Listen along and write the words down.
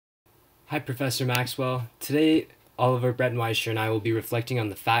Hi, Professor Maxwell. Today, Oliver Brettenweischer and I will be reflecting on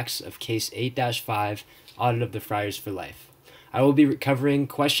the facts of Case 8-5, Audit of the Friars for Life. I will be covering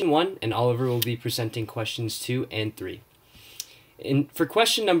question 1, and Oliver will be presenting questions 2 and 3. For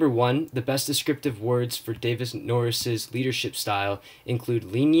question number 1, the best descriptive words for David Norris's leadership style include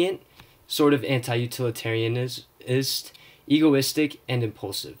lenient, sort of anti-utilitarianist, egoistic, and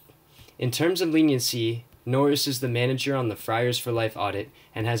impulsive. In terms of leniency, Norris is the manager on the Friars for Life audit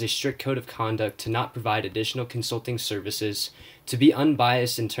and has a strict code of conduct to not provide additional consulting services, to be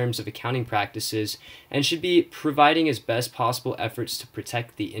unbiased in terms of accounting practices, and should be providing his best possible efforts to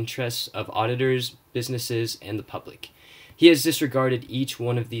protect the interests of auditors, businesses, and the public. He has disregarded each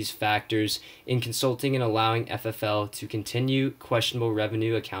one of these factors in consulting and allowing FFL to continue questionable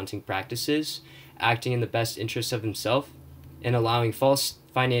revenue accounting practices, acting in the best interests of himself, and allowing false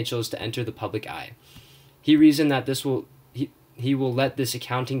financials to enter the public eye. He reasoned that he will let this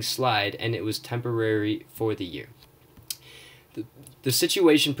accounting slide, and it was temporary for the year. The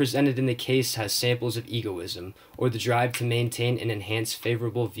situation presented in the case has samples of egoism, or the drive to maintain and enhance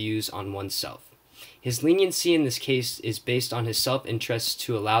favorable views on oneself. His leniency in this case is based on his self-interest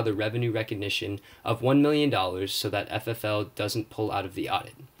to allow the revenue recognition of $1 million so that FFL doesn't pull out of the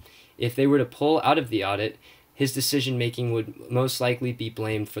audit. If they were to pull out of the audit, his decision-making would most likely be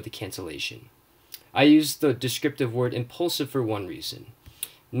blamed for the cancellation. I use the descriptive word impulsive for one reason.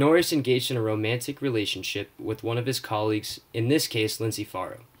 Norris engaged in a romantic relationship with one of his colleagues, in this case, Lindsay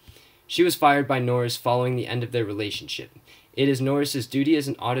Farrow. She was fired by Norris following the end of their relationship. It is Norris's duty as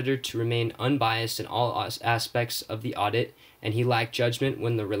an auditor to remain unbiased in all aspects of the audit, and he lacked judgment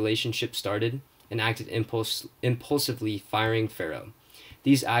when the relationship started and acted impulsively, firing Farrow.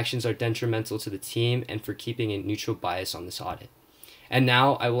 These actions are detrimental to the team and for keeping a neutral bias on this audit. And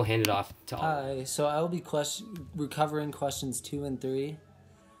now I will hand it off to Oliver. Hi, so I will be recovering questions 2 and 3.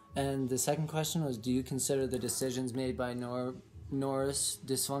 And the second question was, do you consider the decisions made by Norris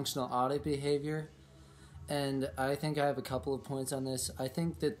dysfunctional audit behavior? And I think I have a couple of points on this. I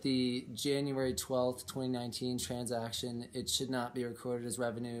think that the January 12th, 2019 transaction, it should not be recorded as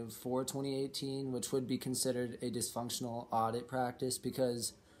revenue for 2018, which would be considered a dysfunctional audit practice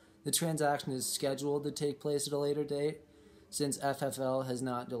because the transaction is scheduled to take place at a later date, since FFL has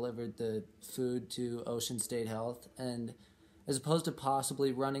not delivered the food to Ocean State Health, and as opposed to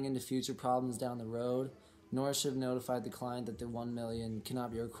possibly running into future problems down the road, Norris should have notified the client that the $1 million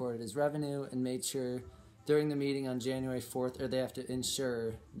cannot be recorded as revenue and made sure during the meeting on January 4th, or they have to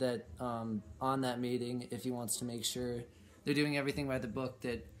ensure that on that meeting, if he wants to make sure they're doing everything by the book,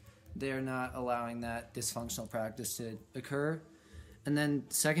 that they're not allowing that dysfunctional practice to occur. And then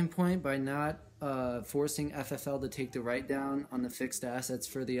second point, by not forcing FFL to take the write-down on the fixed assets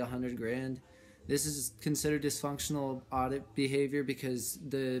for the $100,000, this is considered dysfunctional audit behavior because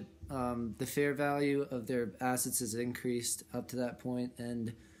the fair value of their assets has increased up to that point,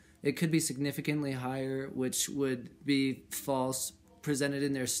 and it could be significantly higher, which would be false presented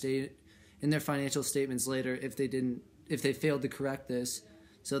in their financial statements later if they failed to correct this.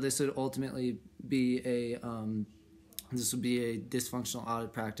 So this would ultimately be a dysfunctional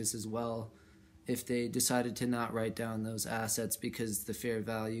audit practice as well if they decided to not write down those assets because the fair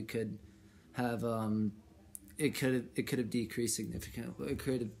value could have it could have decreased significantly. It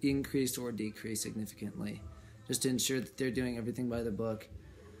could have increased or decreased significantly, just to ensure that they're doing everything by the book.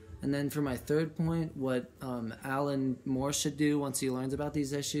 And then for my third point, what Alan Moore should do once he learns about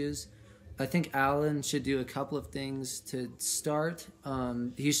these issues, I think Alan should do a couple of things to start.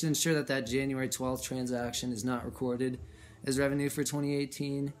 He should ensure that January 12th transaction is not recorded as revenue for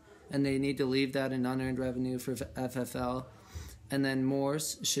 2018, and they need to leave that in unearned revenue for FFL. And then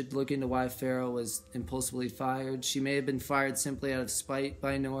Morse should look into why Farrow was impulsively fired. She may have been fired simply out of spite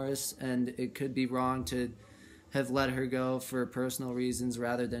by Norris, and it could be wrong to have let her go for personal reasons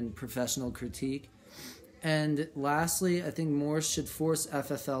rather than professional critique. And lastly, I think Morse should force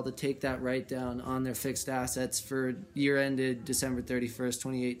FFL to take that write-down on their fixed assets for year ended December 31st,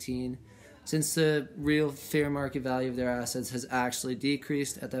 2018, since the real fair market value of their assets has actually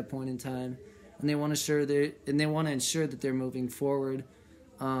decreased at that point in time, and they want to ensure that they're moving forward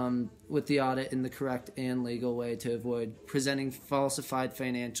with the audit in the correct and legal way to avoid presenting falsified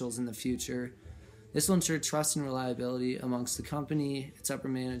financials in the future. This will ensure trust and reliability amongst the company, its upper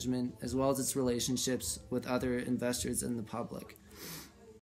management, as well as its relationships with other investors and the public.